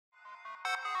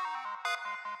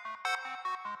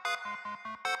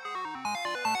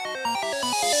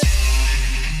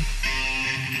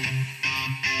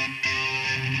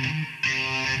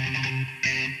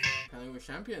Apparently we're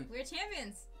champion. We're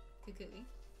champions. KUKUI.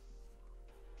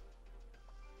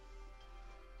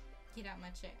 Get out my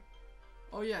chair.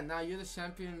 Oh yeah, now you're the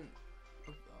champion,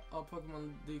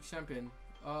 Pokemon League champion.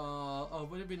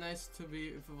 Would it be nice to be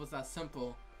if it was that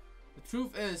simple? The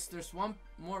truth is, there's one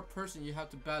more person you have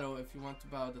to battle if you want to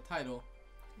battle the title.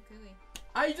 KUKUI.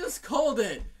 I just called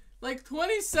it! Like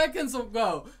 20 seconds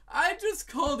ago! I just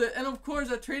called it, and of course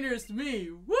that trainer is me!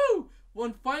 Woo!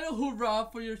 One final hoorah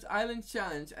for your island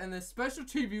challenge, and a special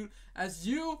tribute as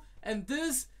you and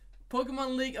this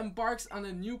Pokemon League embarks on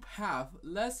a new path.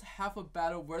 Let's have a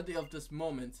battle worthy of this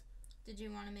moment. Did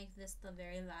you want to make this the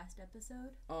very last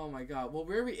episode? Oh my god, well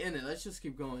we're already in it, let's just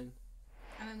keep going.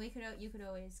 I mean, you could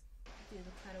always do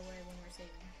the cutaway when we're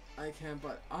saving. I can,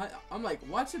 but I'm like,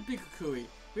 watch it be KUKUI.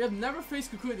 We have never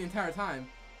faced KUKUI the entire time.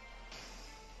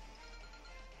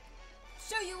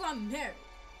 Show you I'm married.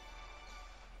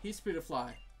 He's free to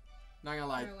fly. Not gonna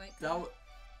lie.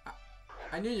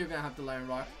 I knew you were gonna have the Lion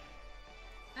Rock.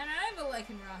 And I have a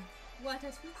Lycan Rock. What a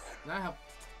twist. And I have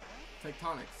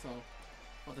Tectonic, so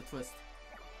what a twist.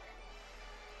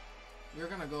 You're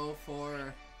gonna go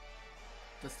for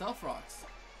the Stealth Rocks.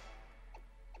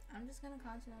 I'm just gonna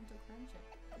Continental Crunch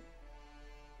it.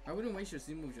 I wouldn't waste your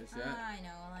Z move just yet. I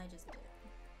know, well, I just did.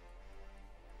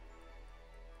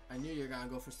 I knew you were gonna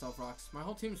go for Stealth Rocks. My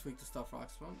whole team's weak to Stealth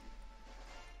Rocks. Well,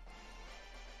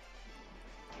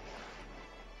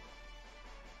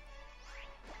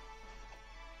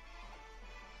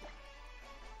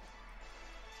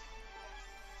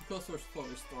 Ghost Source Flow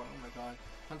Restore, oh my god.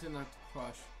 Hunting not to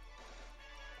crush.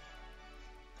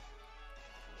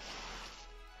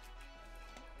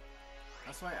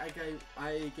 That's why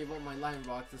I gave up my Lion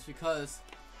Rock, just because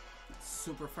it's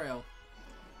super frail.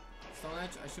 Stone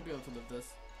Edge, I should be able to live this.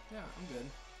 Yeah, I'm good.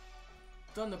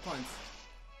 Thunder Punch.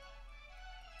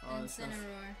 Oh,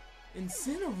 Incineroar.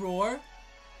 Incineroar?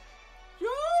 Yo!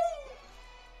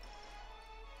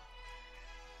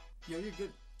 Yo, you're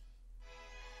good.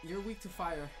 You're weak to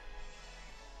fire.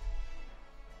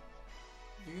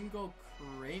 You can go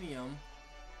Cranium.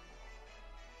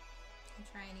 And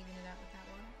try and even it out with that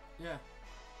one. Yeah.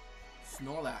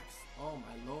 Snorlax. Oh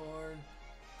my lord.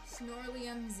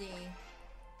 Snorlium Z.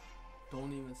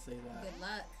 Don't even say that. Good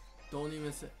luck. Don't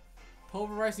even say.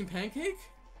 Pulverizing Pancake?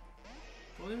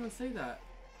 Don't even say that.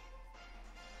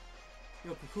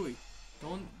 Yo, KUKUI.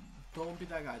 Don't be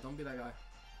that guy. Don't be that guy.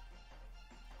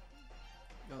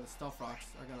 Yo, the Stealth Rocks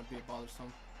are gonna be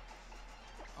bothersome.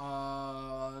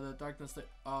 The Darkness,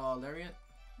 Lariat.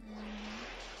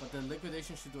 But the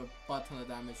Liquidation should do a butt ton of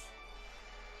damage.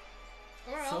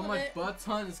 Or So much butt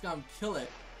ton is gonna kill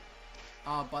it.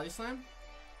 Body Slam?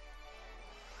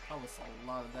 That was a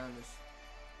lot of damage.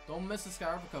 Don't miss the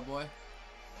Skyarpica, boy.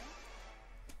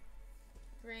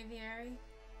 Braviary.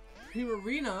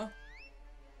 Primarina?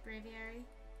 Braviary.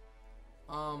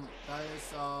 That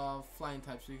is flying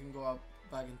type, so you can go up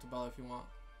back into battle if you want.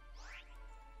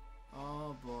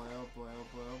 Oh boy, oh boy, oh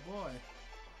boy, oh boy.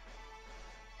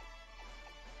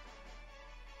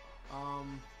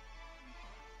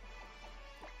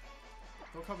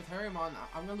 Go Carpetariumon,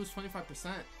 I'm gonna lose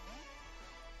 25%.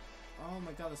 Oh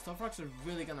my god, the Stealth Rocks are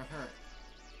really gonna hurt.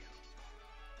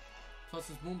 Plus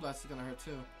his Moonblast is gonna hurt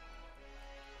too.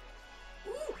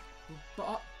 Ooh!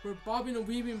 We're bobbing and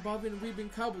weaving,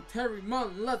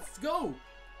 Carpetariumon, let's go!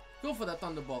 Go for that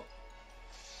Thunderbolt.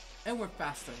 And we're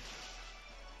faster.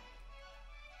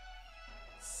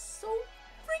 So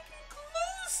freaking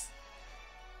close!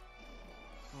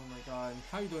 Oh my god,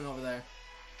 how you doing over there?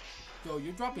 Yo,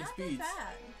 you're dropping speeds. Not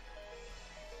bad.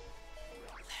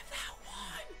 Live that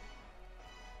one.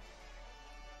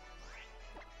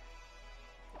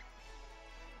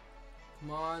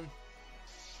 Come on.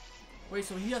 Wait,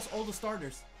 so he has all the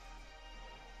starters.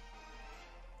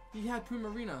 He had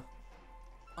Primarina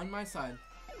on my side.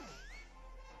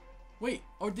 Wait,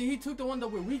 or did he took the one that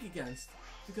we're weak against?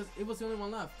 Because it was the only one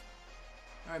left.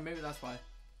 Alright, maybe that's why.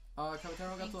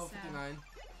 Capitano got to level 59.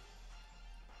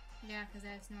 Yeah, because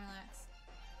I have Snorlax.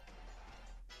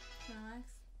 Snorlax?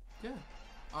 Yeah.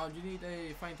 You need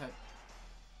a flying type.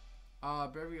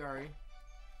 Braviary.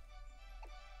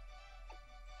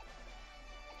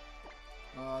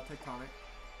 Tectonic.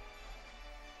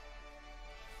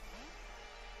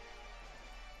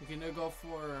 You can either go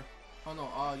for... Oh no,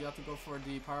 you have to go for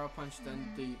the Pyro Punch,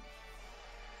 then the...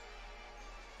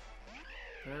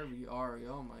 Braviary,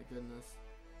 oh my goodness.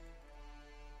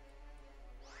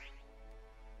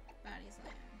 Body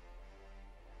Slam.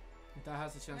 That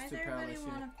has a chance Why to does paralyze everybody you.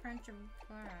 want to crunch a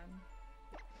crab?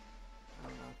 I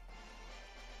don't know.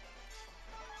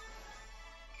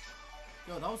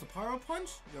 Yo, that was a power punch?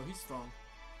 Yo, he's strong.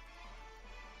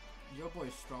 Your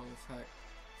boy's strong as heck.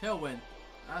 Tailwind.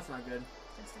 That's not good.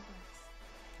 Just a guess.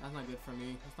 That's not good for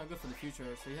me. It's not good for the future.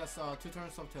 So he has 2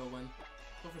 turns of Tailwind.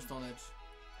 Go for Stone Edge.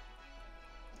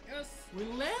 Yes. We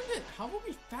landed! How will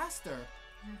we faster?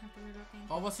 I don't have to worry about things.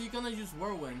 Oh, was he gonna use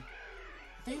Whirlwind?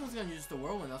 I think he was gonna use the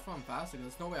Whirlwind. That's why I'm faster.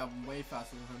 There's no way I'm way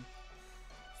faster than him.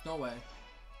 There's no way.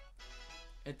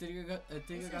 I think I got to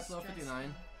level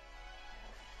 59.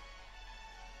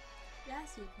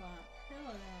 Yes, you caught.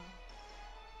 Hello.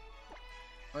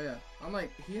 Oh yeah. I'm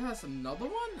like, he has another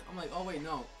one? I'm like, oh wait,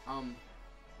 no.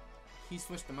 He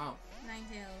switched them out.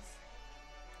 Ninetales.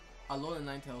 Alola and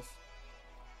Ninetales.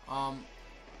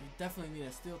 You definitely need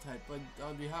a Steel type, but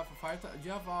do you have a Fire type? Do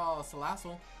you have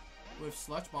Salazzle with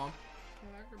Sludge Bomb?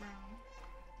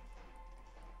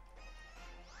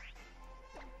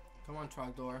 Come on,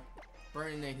 Trogdor.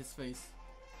 Burninate his face.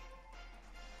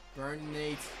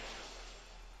 Burninate.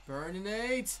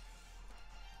 Burninate!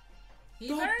 He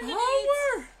The burninates.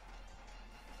 power!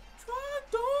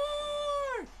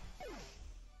 Trogdor!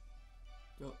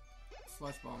 Yo,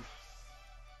 Sludge Bomb.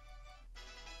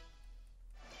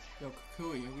 Yo,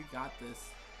 Kukui, we got this.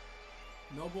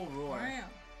 Noble Roar. Mario.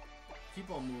 Keep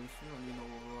on moves. We don't need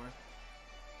Noble Roar.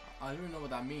 I don't even know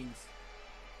what that means.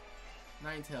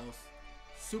 Ninetales.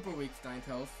 Super weak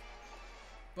Ninetales.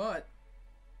 But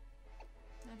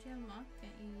Don't you have Muck?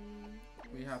 Can't you?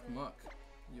 we have Muck.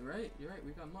 You're right. You're right.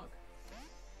 We got Muck.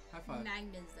 High five.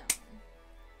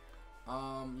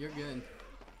 Magnezone. You're good.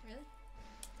 Really?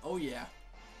 Oh yeah.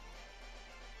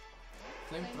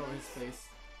 Flamethrower his face.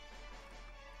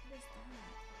 What is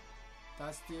that?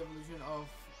 That's the evolution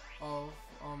of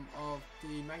the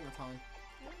Magneton. I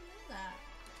don't know that.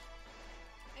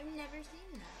 I've never seen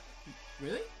that.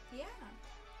 Really? Yeah.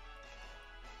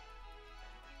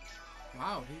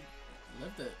 Wow, he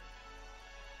lived it.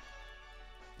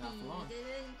 Not for long.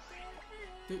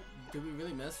 Did we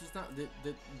really miss just now? Did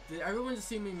everyone just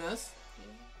see me miss? Yeah.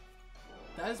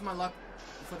 That is my luck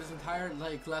for this entire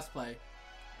Let's Play.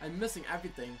 I'm missing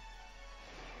everything.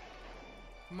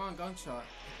 Come on, gunshot.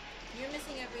 You're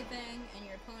missing everything, and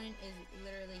your opponent is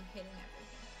literally hitting everything.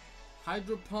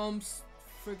 Hydro pumps,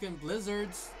 freaking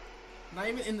blizzards. Not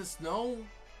even in the snow.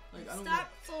 Like I don't. Stop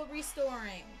full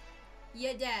restoring.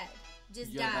 You're dead.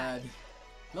 Just You're die. dead.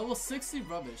 Level 60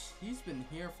 rubbish. He's been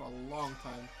here for a long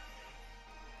time.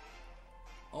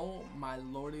 Oh my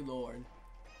lordy lord.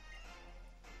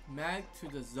 Mag to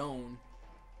the zone.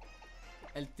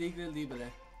 El Tigre Libre.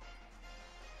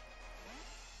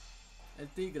 El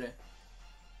Tigre.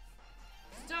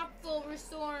 Stop full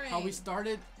restoring. How we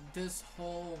started this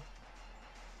whole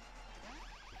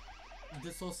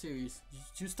series.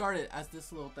 You started as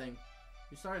this little thing.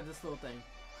 You started this little thing.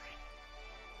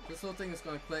 This little thing is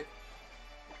gonna click.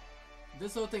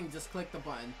 This little thing just click the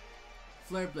button.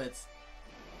 Flare Blitz.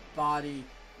 Body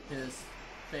his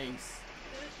face.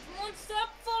 Won't stop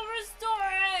full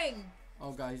restoring.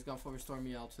 Oh god, he's gonna full restore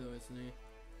me out too, isn't he?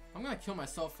 I'm gonna kill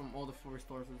myself from all the full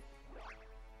restores.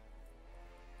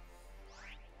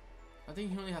 I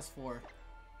think he only has 4.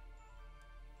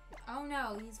 Oh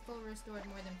no, he's full restored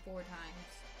more than 4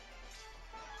 times.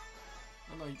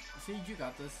 Oh no, see, you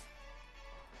got this.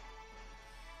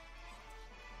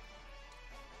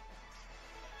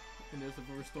 And there's a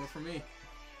full restore for me.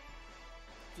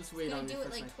 Just wait on me do for it a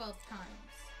like second. 12 times.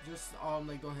 Just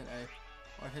like don't hit A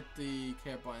or hit the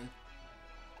care button.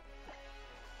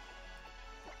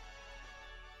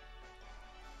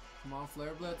 Come on,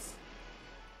 Flare Blitz.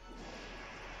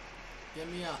 Give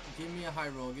me a high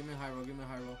roll. Give me a high roll. Give me a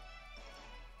high roll.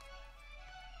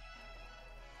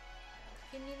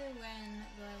 Give me the win,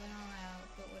 though I went all out,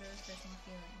 but what a refreshing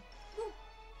feeling. Woo!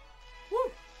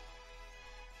 Woo!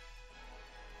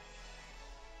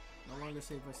 No longer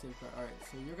saved by safeguard. Alright,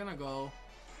 so you're gonna go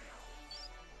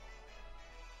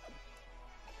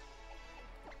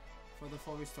for the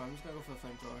full restore. I'm just gonna go for the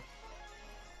flamethrower.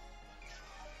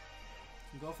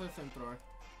 Go for the flamethrower.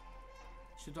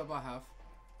 Shoot up about half.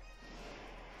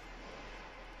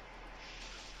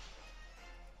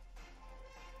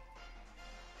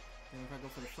 And if I go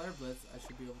for the Flare Blitz, I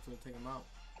should be able to take him out.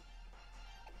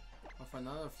 Or for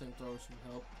another flamethrower should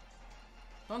help.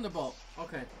 Thunderbolt!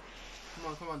 Okay.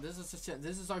 Come on. This is a chance.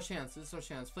 This is our chance. This is our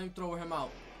chance. Flamethrower him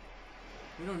out.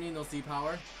 We don't need no Z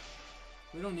power.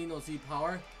 We don't need no Z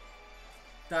power.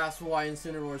 That's why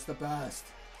Incineroar's the best.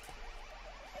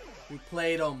 We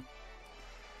played him.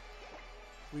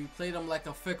 We played him like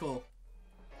a fickle.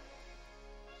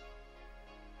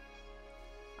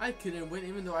 I couldn't win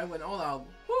even though I went all out.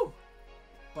 Woo!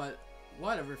 But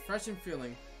what a refreshing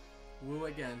feeling. Woo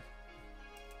again.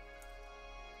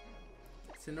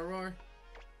 Cineroar,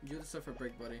 you deserve a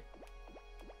break, buddy.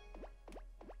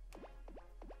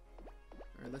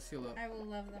 Alright, let's heal up. I will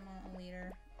love them on a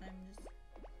leader. I'm just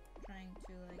trying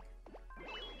to like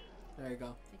There you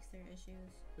go. fix their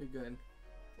issues. We're good.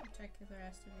 Check if the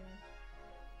rest of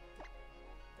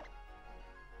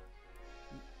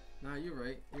you. Nah, you're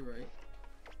right. You're right.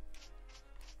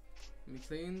 Let me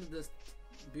clean this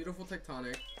beautiful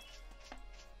tectonic.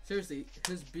 Seriously,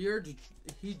 his beard,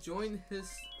 he joined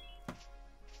his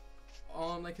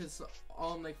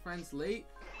friends late,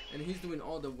 and he's doing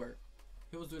all the work.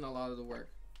 He was doing a lot of the work.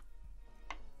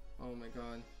 Oh my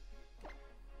god.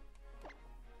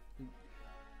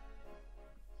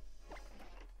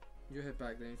 You hit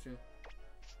back, didn't you?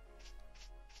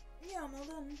 Yeah, I'm all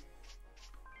done.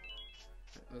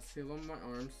 Let's heal on my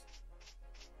arms.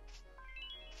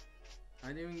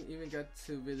 I didn't even get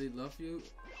to really love you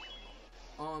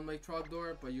on my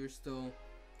Trogdor, but you're still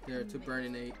there to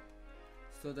burninate.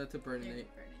 Still there to burninate.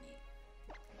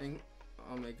 And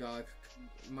oh my god,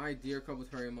 my dear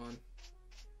Kabuterimon,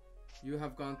 you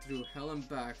have gone through hell and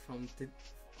back from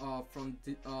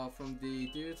the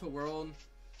digital world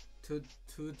to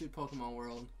the Pokemon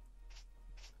world.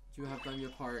 You have done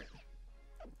your part.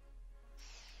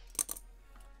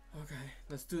 Okay,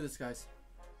 let's do this, guys.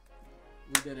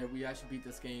 We did it. We actually beat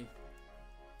this game.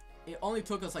 It only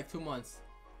took us like 2 months.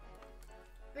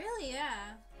 Really?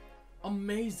 Yeah.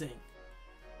 Amazing.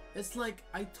 It's like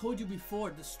I told you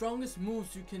before, the strongest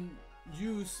moves you can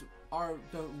use are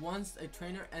the ones a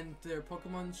trainer and their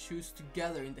Pokemon choose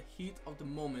together in the heat of the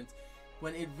moment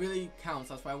when it really counts.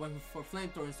 That's why I went for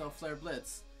Flamethrower instead of Flare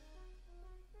Blitz.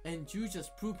 And you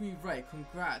just proved me right.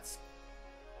 Congrats.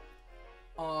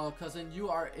 Cousin, you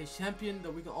are a champion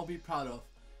that we can all be proud of.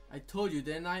 I told you,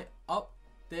 didn't I? Up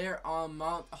there on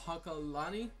Mount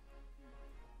Hakalani.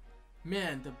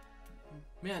 Man,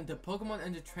 the Pokemon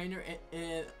and the trainer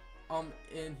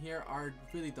in here are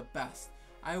really the best.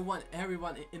 I want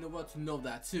everyone in the world to know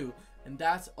that too, and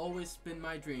that's always been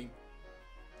my dream.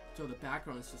 So the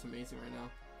background is just amazing right now.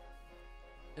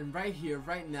 And right here,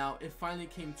 right now, it finally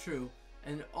came true.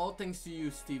 And all thanks to you,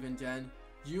 Steve and Jen.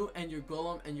 You and your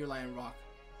Golem and your Lion Rock.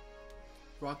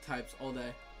 Rock types all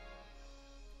day.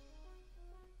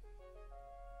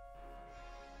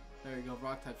 There you go,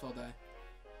 rock types all day.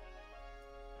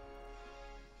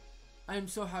 I am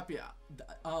so happy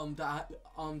that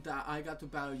I got to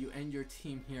battle you and your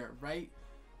team here, right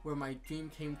where my dream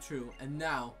came true. And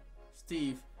now,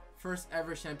 Steve, first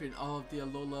ever champion of the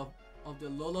Alola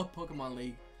Pokemon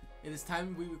League. It is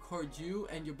time we record you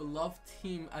and your beloved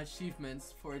team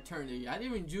achievements for eternity. I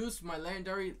didn't even use my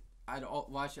legendary. I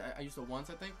used it once,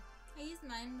 I think. I used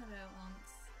mine about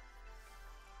once.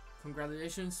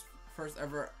 Congratulations, first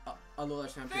ever Alola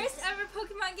champion. First ever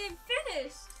Pokemon game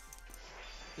finished.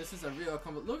 This is a real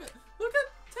accomplishment. Look at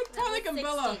Tectonic and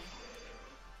Bella.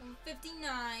 Level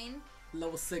 59.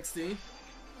 Level 60. Level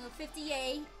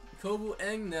 58. Kobu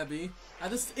and Nebby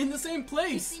in the same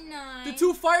place. 59. The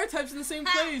two fire types in the same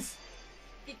place.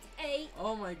 58.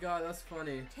 Oh my god, that's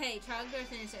funny. Okay, Trogdor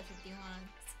finished at 51.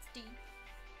 60.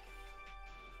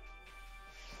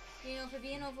 You know, for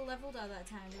being over leveled all that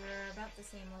time, we were about the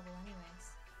same level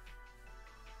anyways.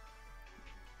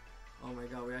 Oh my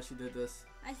god, we actually did this.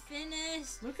 I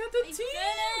finished. Look at the team.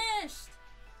 Finished.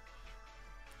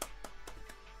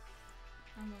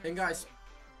 And guys,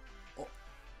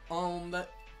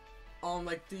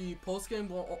 like the post game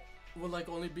will like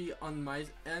only be on my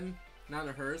end, not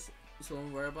on hers. So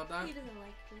don't worry about that. He doesn't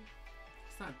like me.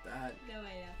 It's not that. No, I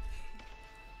know.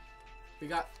 We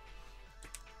got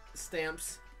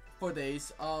stamps for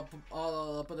days. But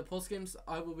the post games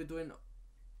I will be doing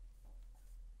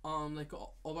like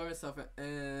all by myself,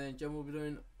 and Jen will be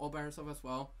doing all by herself as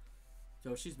well.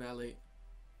 Yo, she's mad late.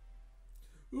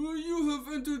 You have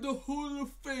entered the Hall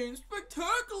of Fame.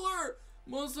 Spectacular!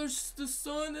 Monsters, the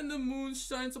sun and the moon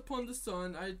shines upon the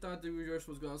sun. I thought the yours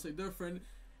was gonna say different.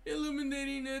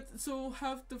 Illuminating it, so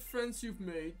have the friends you've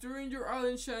made. During your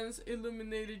island chance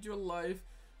illuminated your life.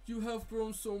 You have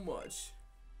grown so much.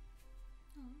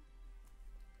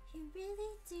 You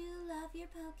really do love your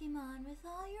Pokemon with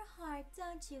all your heart,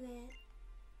 don't you,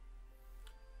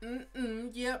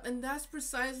 Yep, and that's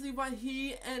precisely why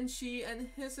he and she and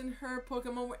his and her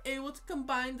Pokemon were able to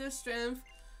combine their strength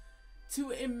to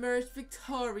emerge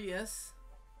victorious.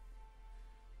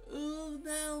 Oh,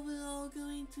 now we're all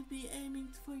going to be aiming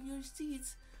for your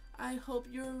seats. I hope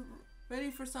you're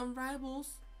ready for some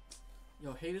rivals.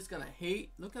 Yo, haters gonna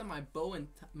hate. Look at my bow and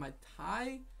my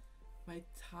tie. My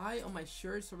tie on my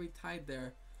shirt is already tied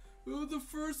there. We're the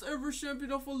first ever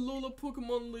champion of Alola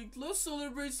Pokemon League. Let's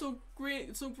celebrate so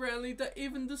grandly that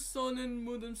even the sun and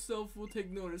moon themselves will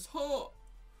take notice. Huh?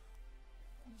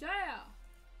 Yeah.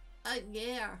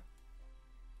 Yeah.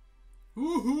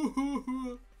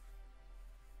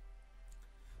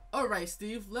 Alright,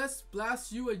 Steve, let's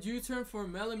blast you a U-turn for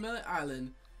Melemele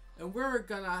Island. And we're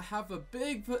gonna have a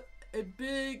big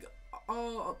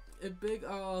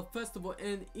festival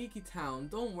in Iki Town.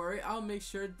 Don't worry, I'll make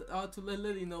sure to let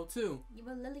Lily know too. Yeah,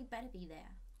 well, Lily better be there.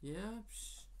 Yeah?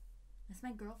 Psh. That's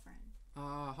my girlfriend.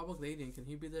 How about Gladian? Can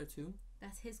he be there too?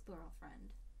 That's his girlfriend.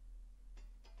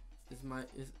 Is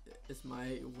my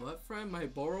what friend? My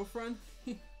borrow friend?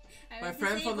 My I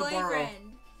friend from the boyfriend. borough.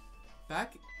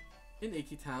 Back in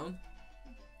Iki Town.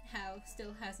 How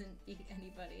still hasn't beat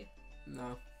anybody.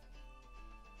 No.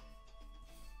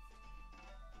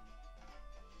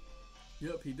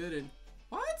 Yep, he didn't.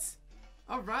 What?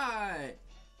 Alright.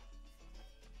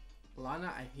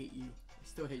 Lana, I hate you. I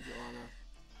still hate you,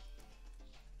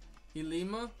 Lana.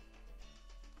 Elima?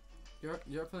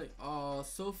 You're playing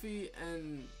Sophie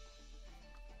and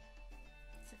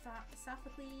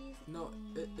Sophocles. no,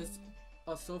 it's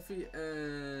Sophie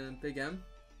and Big M.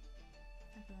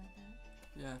 Something like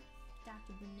that. Yeah.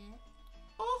 Dr. Burnett.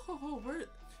 Oh, we're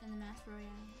And the Master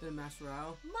Royale. the Master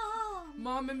Royale. Mom!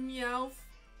 Mom and Meowth.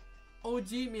 OG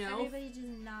Meowth. Everybody just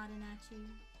nodding at you.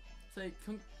 Say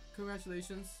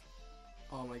congratulations.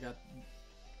 Oh my god.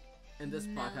 And this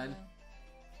Mellow. pothead.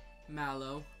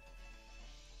 Mallow.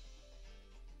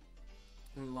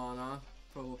 And Lana.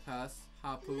 Probopass.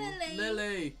 Hapu.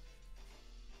 Lily.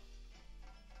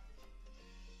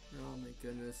 Oh my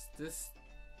goodness. This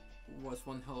was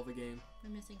one hell of a game. We're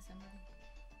missing somebody.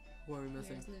 Who are we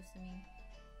missing? Here's Lucamine.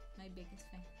 My biggest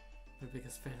fan. My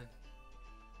biggest fan.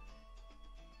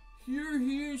 Here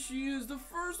he and she is, the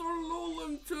first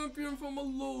Alola champion from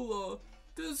Alola.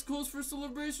 This calls for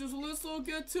celebration, so let's all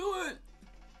get to it.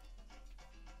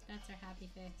 That's our happy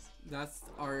face. That's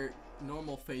our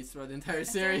normal face throughout the entire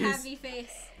That's series. our happy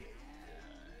face.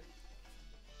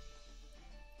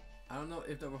 I don't know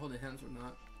if they were holding hands or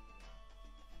not.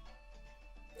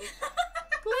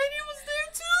 Gladian was there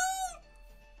too!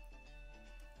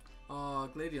 Oh,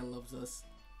 Gladian loves us.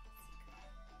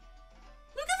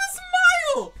 Look at the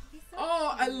smile! So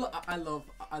Oh, cute.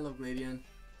 I love Gladian.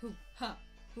 Hoo ha,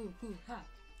 hoo ha.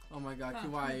 Oh my god, Huh.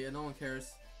 KUKUI, and no one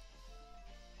cares.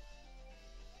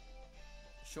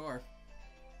 Sure.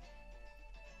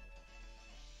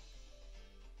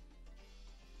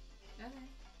 Okay.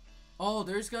 Oh,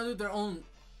 they're just gonna do their own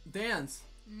dance.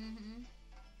 Mm-hmm.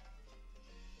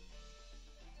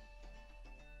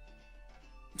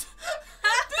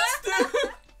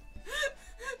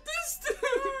 This dude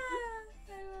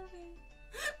I love him.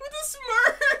 with a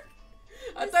smirk.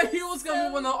 I This thought is he was gonna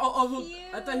be one so of them.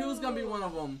 I thought he was gonna be cute. one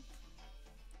of them.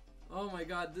 Oh my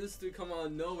god, this dude come out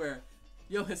of nowhere.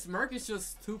 Yo, his smirk is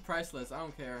just too priceless. I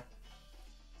don't care.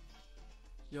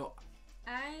 Yo,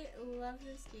 I love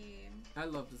this game. I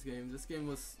love this game. This game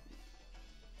was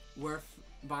worth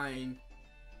buying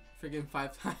friggin'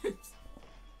 5 times.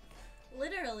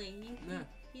 Literally, Yeah.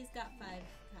 he's got 5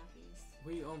 copies.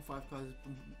 We own 5 copies,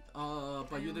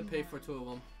 but I you did own pay for one. 2 of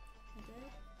them. I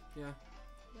did? Yeah.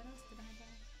 What else did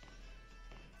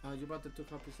I buy? You bought the 2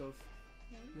 copies of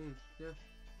Really? yeah.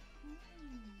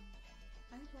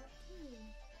 I bought 2.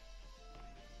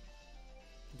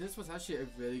 This was actually a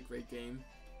really great game.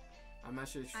 I'm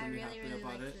actually I extremely really, happy really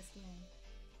about like it. this game.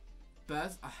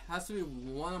 Best has to be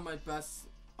one of my best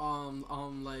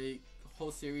like whole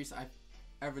series I've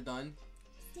ever done.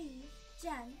 Steve,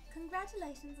 Jen,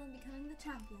 congratulations on becoming the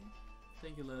champion.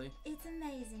 Thank you, Lily. It's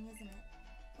amazing, isn't it?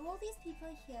 All these people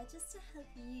are here just to help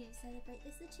you celebrate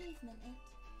this achievement.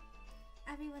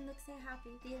 Everyone looks so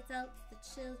happy. The adults, the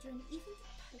children, even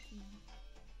the Pokemon.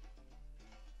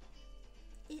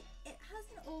 It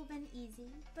hasn't all been easy,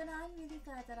 but I'm really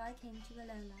glad that I came to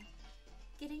Alola.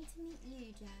 Getting to meet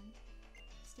you, Jen.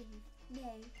 Steve,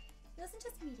 no, it wasn't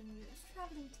just meeting you, it was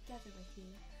travelling together with you.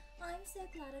 I'm so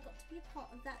glad I got to be a part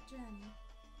of that journey.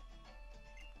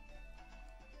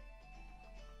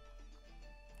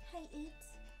 Hey,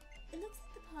 it looks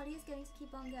like the party is going to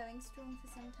keep on going strong for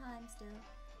some time still,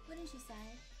 wouldn't you say?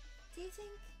 Do you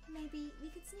think maybe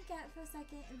we could sneak out for a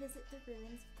second and visit the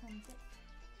ruins of Conflict?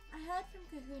 I heard from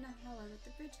Kahuna Hollow that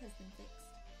the bridge has been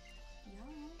fixed. Yeah.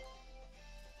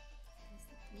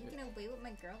 You can away with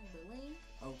my girl Lily?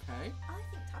 Okay. I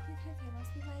think Tapu Koko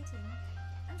must be waiting.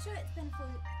 I'm sure it's waiting for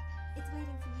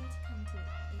you to come to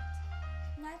it.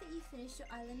 Now that you've finished your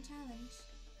island challenge.